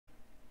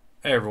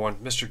Hey everyone,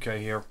 Mr. K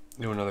here,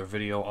 doing another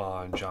video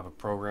on Java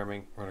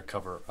programming. We're going to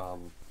cover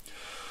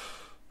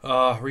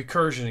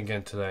recursion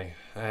again today,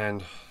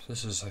 and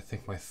this is, I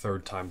think, my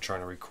third time trying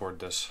to record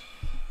this.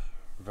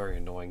 Very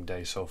annoying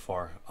day so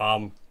far.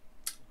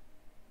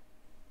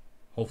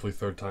 Hopefully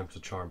third time's the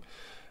charm.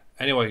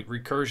 Anyway,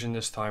 recursion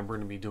this time, we're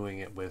going to be doing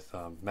it with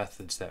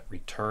methods that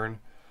return,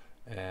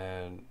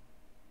 and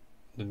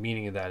the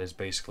meaning of that is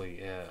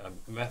basically a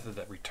method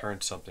that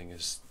returns something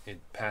is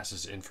it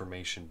passes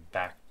information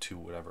back to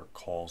whatever it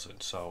calls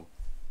it. So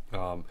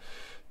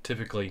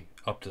typically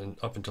up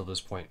until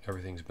this point,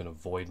 everything's been a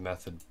void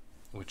method,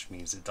 which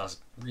means it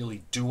doesn't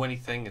really do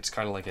anything. It's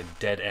kind of like a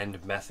dead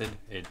end method.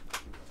 It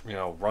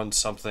runs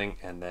something,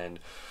 and then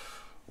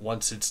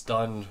once it's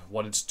done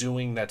what it's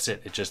doing, that's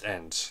it. It just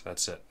ends.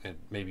 That's it. It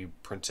maybe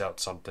prints out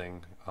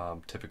something.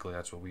 Typically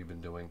that's what we've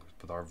been doing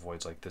with our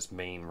voids, like this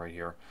main right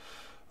here.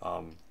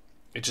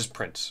 It just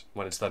prints.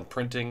 When it's done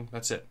printing,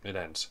 that's it. It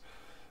ends.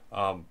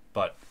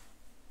 But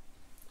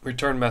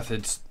return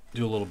methods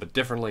do a little bit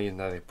differently in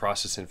that they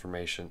process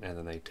information, and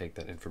then they take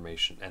that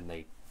information and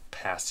they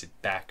pass it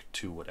back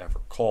to whatever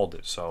called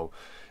it. So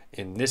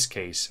in this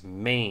case,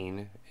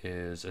 main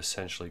is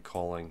essentially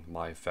calling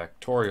my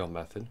factorial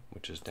method,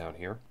 which is down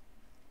here.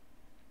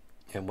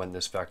 And when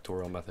this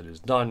factorial method is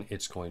done,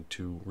 it's going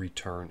to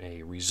return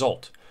a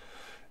result.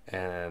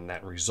 And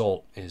that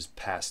result is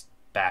passed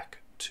back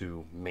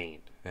to main,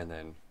 and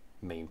then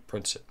main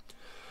prints it.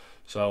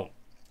 So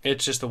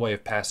it's just a way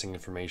of passing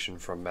information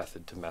from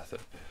method to method.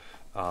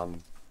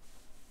 The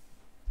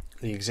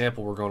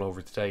example we're going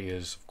over today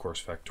is, of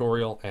course,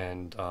 factorial,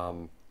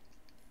 and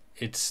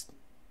it's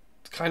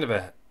kind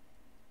of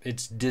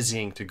it's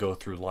dizzying to go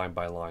through line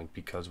by line,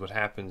 because what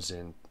happens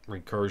in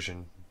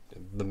recursion,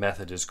 the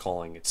method is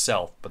calling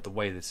itself, but the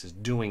way this is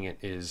doing it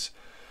is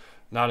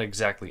not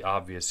exactly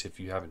obvious if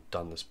you haven't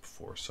done this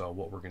before. So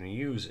what we're going to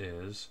use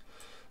is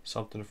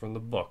something from the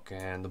book,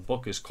 and the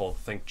book is called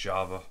Think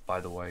Java.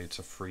 By the way, it's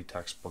a free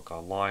textbook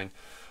online.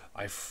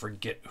 I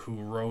forget who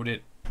wrote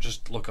it.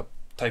 Just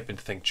type in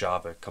Think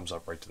Java, it comes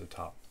up right to the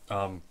top.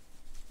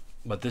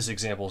 But this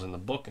example is in the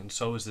book, and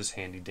so is this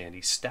handy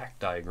dandy stack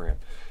diagram.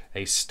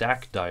 A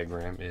stack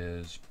diagram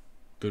is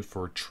good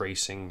for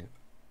tracing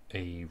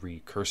a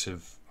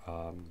recursive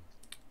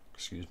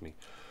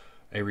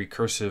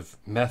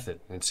method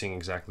and seeing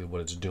exactly what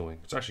it's doing.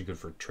 It's actually good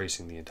for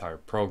tracing the entire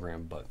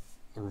program, but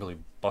I'm really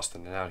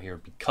busting it out here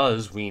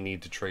because we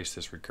need to trace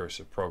this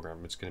recursive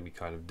program. It's going to be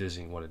kind of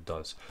dizzying what it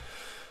does.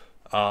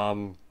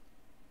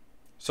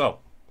 So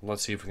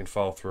let's see if we can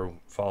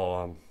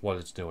follow what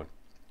it's doing.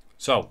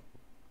 So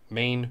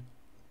main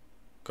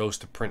goes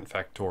to print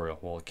factorial.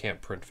 Well, it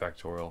can't print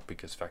factorial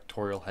because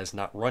factorial has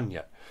not run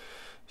yet.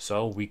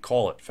 So we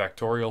call it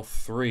factorial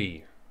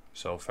 3.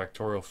 So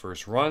factorial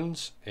first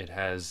runs. It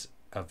has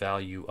a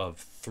value of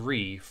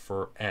 3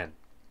 for n.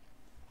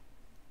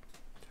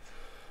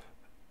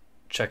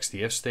 Checks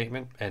the if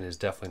statement, and is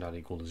definitely not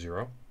equal to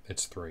 0.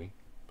 It's 3.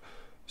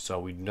 So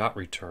we do not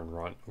return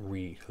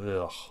we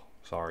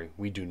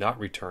do not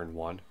return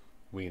 1.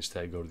 We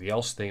instead go to the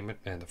else statement,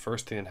 and the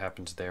first thing that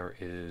happens there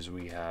is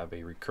we have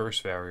a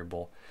recurse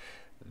variable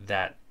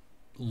that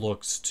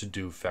looks to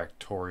do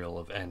factorial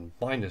of n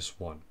minus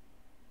 1.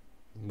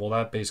 Well,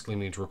 that basically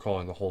means we're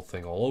calling the whole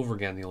thing all over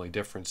again. The only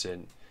difference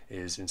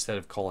is instead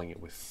of calling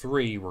it with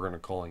 3, we're going to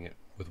calling it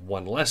with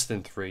 1 less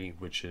than 3,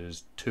 which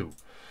is 2.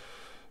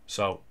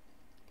 So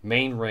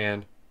main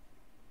ran,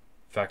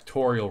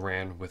 factorial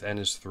ran with n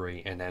is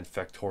 3, and then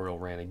factorial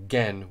ran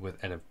again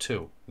with n of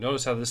 2.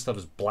 Notice how this stuff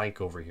is blank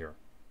over here.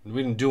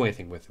 We didn't do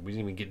anything with it. We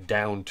didn't even get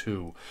down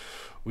to.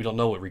 We don't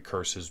know what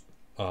recurse's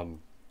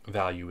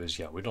value is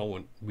yet. We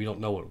don't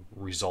know what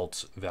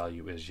results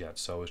value is yet.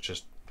 So it's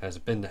just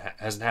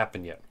hasn't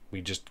happened yet. We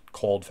just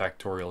called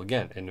factorial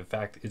again, and in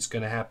fact, it's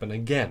going to happen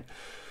again,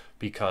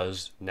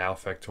 because now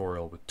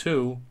factorial with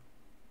 2,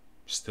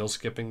 still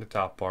skipping the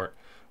top part.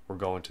 We're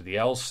going to the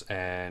else,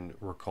 and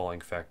we're calling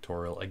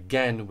factorial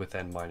again with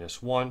n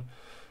minus 1.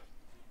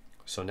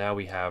 So now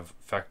we have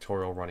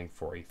factorial running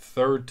for a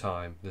third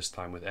time, this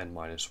time with n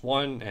minus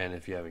 1. And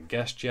if you haven't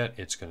guessed yet,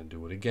 it's going to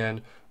do it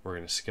again. We're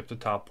going to skip the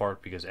top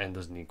part because n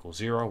doesn't equal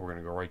 0. We're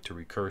going to go right to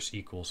recurse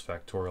equals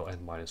factorial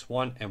n minus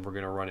 1, and we're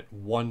going to run it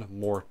one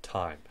more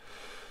time.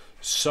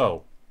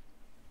 So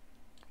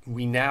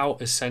we now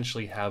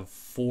essentially have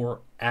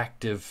 4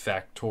 active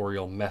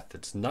factorial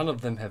methods. None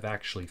of them have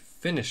actually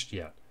finished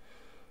yet.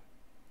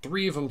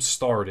 3 of them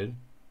started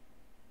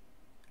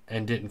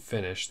and didn't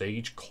finish. They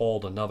each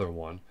called another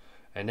one,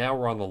 and now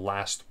we're on the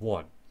last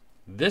one.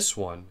 This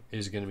one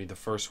is going to be the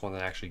first one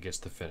that actually gets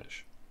to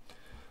finish.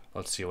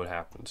 Let's see what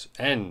happens.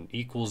 N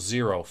equals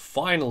 0.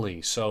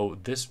 Finally, so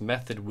this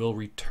method will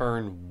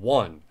return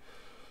 1.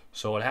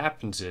 So what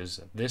happens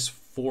is this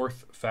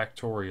 4th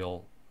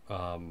factorial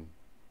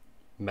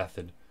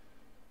method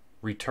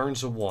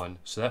returns a 1,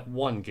 so that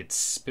 1 gets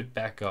spit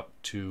back up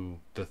to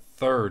the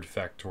 3rd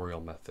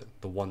factorial method,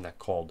 the one that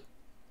called.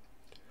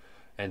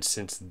 And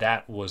since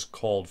that was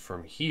called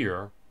from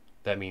here,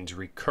 that means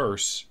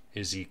recurse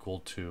is equal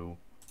to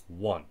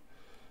 1.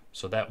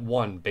 So that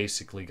 1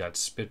 basically got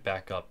spit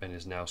back up and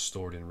is now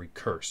stored in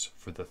recurse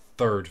for the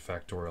third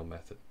factorial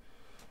method.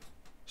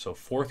 So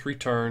fourth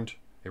returned,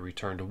 it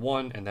returned a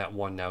 1, and that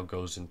 1 now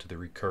goes into the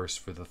recurse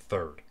for the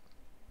third.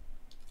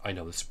 I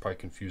know this is probably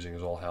confusing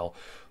as all hell.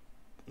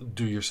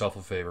 Do yourself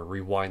a favor,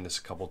 rewind this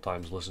a couple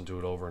times, listen to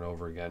it over and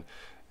over again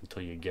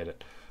until you get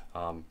it,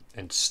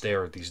 and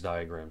stare at these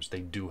diagrams. They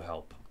do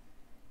help.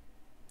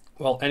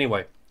 Well,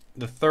 anyway,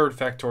 the third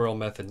factorial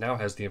method now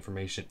has the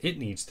information it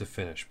needs to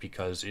finish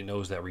because it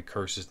knows that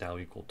recurse is now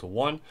equal to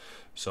 1,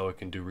 so it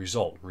can do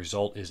result.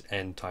 Result is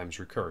n times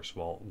recurse.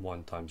 Well,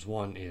 1 times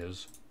 1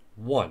 is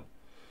 1.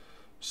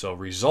 So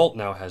result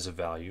now has a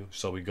value,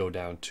 so we go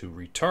down to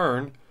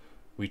return,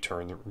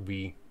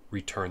 we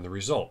return the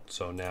result.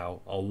 So now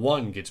a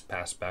 1 gets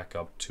passed back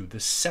up to the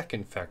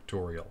second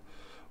factorial.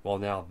 Well,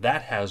 now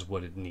that has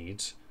what it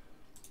needs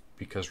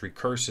because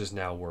recurse is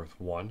now worth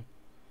 1.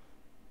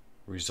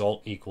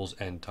 Result equals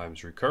n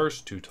times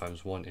recurse. 2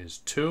 times 1 is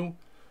 2.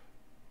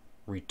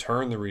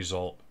 Return the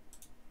result.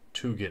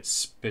 2 gets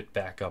spit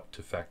back up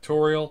to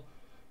factorial.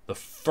 The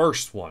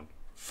first one,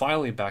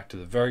 finally back to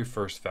the very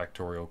first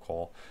factorial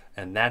call,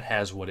 and that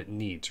has what it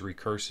needs.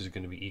 Recurse is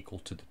going to be equal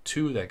to the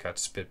 2 that got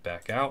spit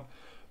back out.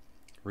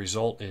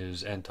 Result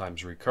is n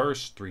times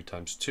recurse. 3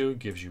 times 2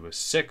 gives you a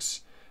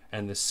 6,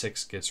 and the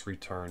 6 gets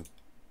returned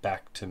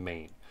back to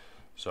main.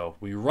 So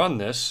if we run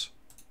this,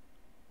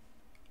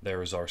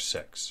 there is our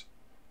 6.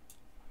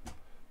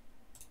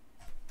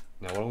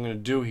 Now what I'm going to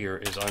do here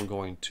is I'm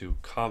going to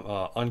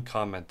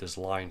uncomment this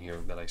line here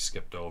that I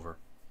skipped over.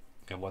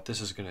 And what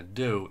this is going to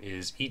do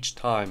is each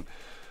time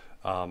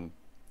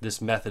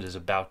this method is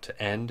about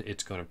to end,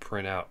 it's going to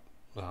print out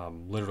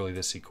literally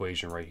this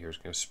equation right here. It's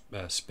going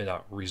to spit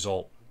out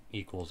result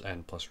equals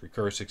n plus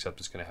recurse, except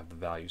it's going to have the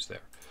values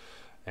there.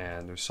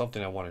 And there's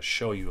something I want to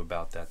show you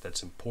about that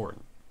that's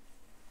important.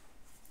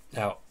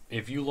 Now,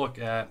 if you look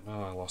at,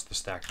 oh, I lost the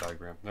stack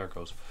diagram. There it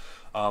goes.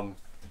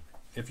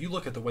 If you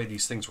look at the way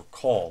these things were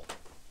called,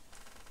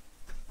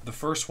 the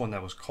first one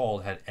that was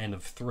called had n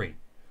of 3.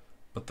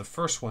 But the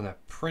first one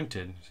that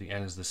printed, see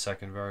n is the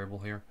second variable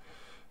here,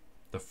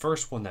 the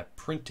first one that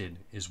printed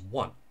is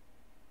 1.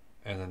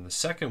 And then the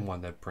second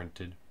one that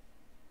printed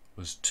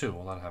was 2.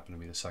 Well, that happened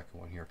to be the second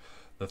one here.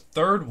 The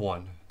third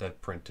one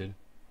that printed,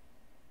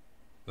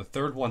 the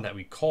third one that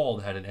we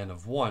called had an n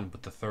of 1,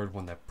 but the third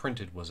one that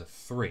printed was a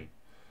 3.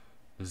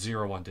 The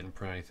 0 one didn't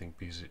print anything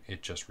because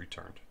it just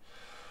returned.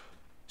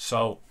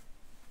 So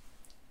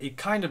it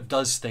kind of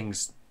does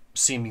things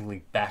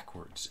seemingly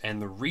backwards,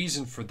 and the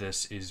reason for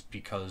this is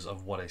because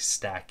of what a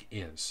stack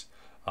is.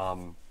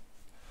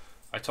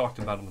 I talked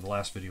about it in the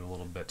last video a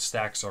little bit.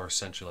 Stacks are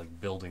essentially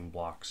like building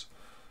blocks.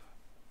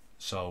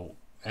 So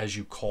as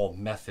you call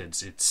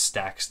methods, it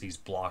stacks these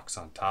blocks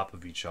on top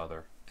of each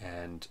other,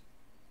 and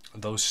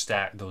those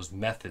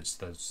methods,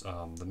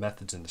 the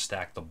methods in the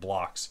stack, the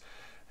blocks,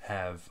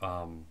 have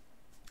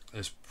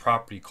this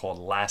property called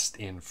last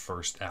in,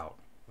 first out.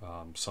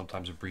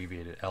 Sometimes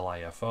abbreviated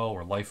LIFO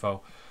or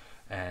LIFO,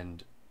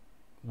 and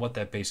what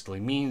that basically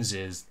means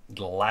is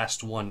the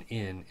last one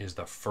in is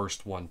the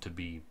first one to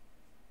be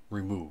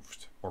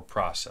removed or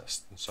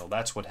processed. And so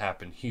that's what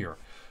happened here.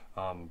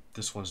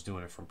 This one's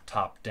doing it from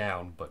top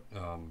down, but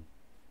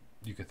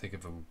you can think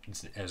of them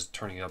as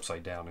turning it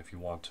upside down if you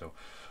want to.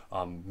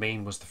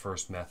 Main was the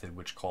first method,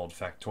 which called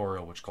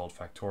factorial, which called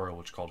factorial,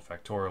 which called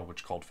factorial,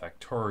 which called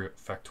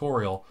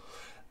factorial.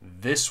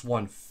 This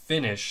one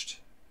finished,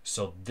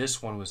 so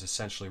this one was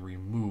essentially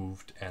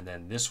removed, and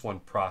then this one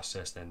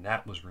processed, and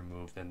that was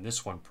removed, and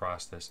this one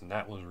processed, and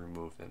that was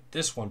removed, and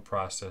this one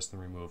processed and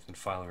removed, and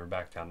finally we're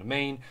back down to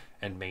main,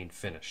 and main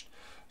finished.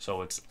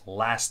 So it's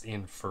last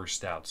in,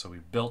 first out. So we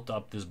built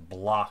up this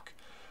block,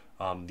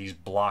 these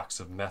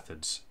blocks of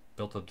methods,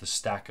 built up the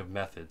stack of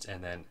methods,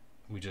 and then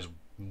we just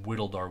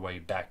whittled our way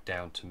back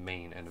down to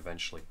main, and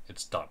eventually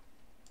it's done.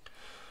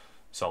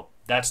 So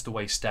that's the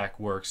way stack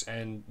works,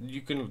 and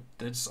you can.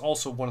 It's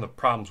also one of the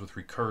problems with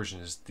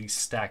recursion is these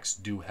stacks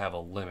do have a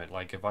limit.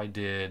 Like if I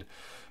did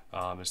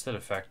instead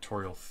of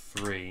factorial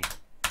 3,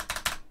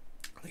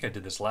 I think I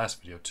did this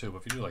last video too. But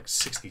if you do like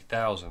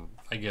 60,000,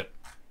 I get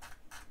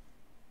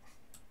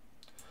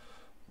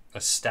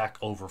a stack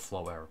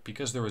overflow error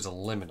because there is a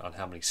limit on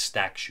how many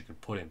stacks you can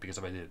put in. Because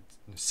if I did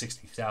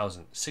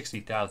 60,000,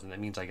 that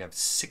means I have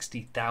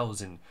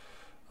 60,000.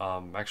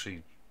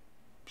 Actually,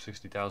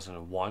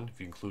 60,001 if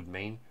you include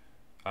main.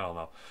 I don't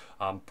know.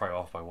 I'm probably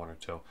off by 1 or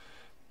 2.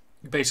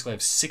 You basically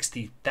have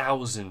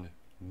 60,000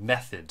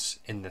 methods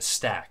in the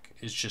stack.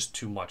 It's just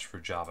too much for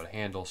Java to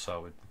handle,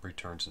 so it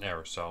returns an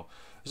error. So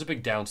there's a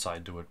big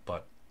downside to it,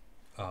 but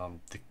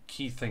the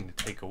key thing to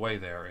take away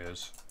there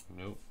is,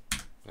 nope,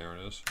 there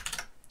it is.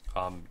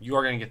 You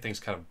are going to get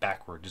things kind of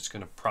backward. It's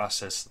going to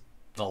process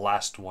the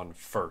last one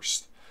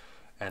first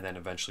and then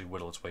eventually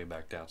whittle its way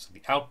back down. So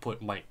the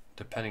output might,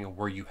 depending on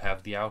where you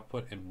have the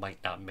output, it might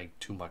not make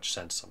too much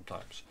sense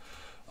sometimes.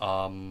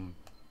 I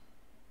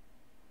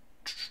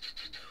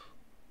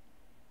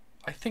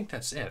think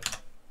that's it.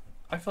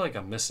 I feel like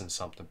I'm missing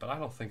something, but I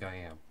don't think I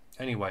am.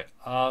 Anyway,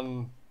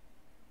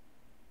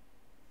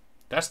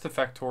 that's the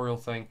factorial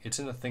thing. It's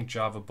in the Think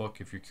Java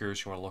book. If you're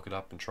curious, you want to look it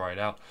up and try it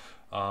out.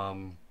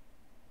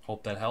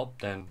 Hope that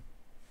helped, and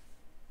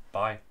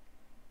bye.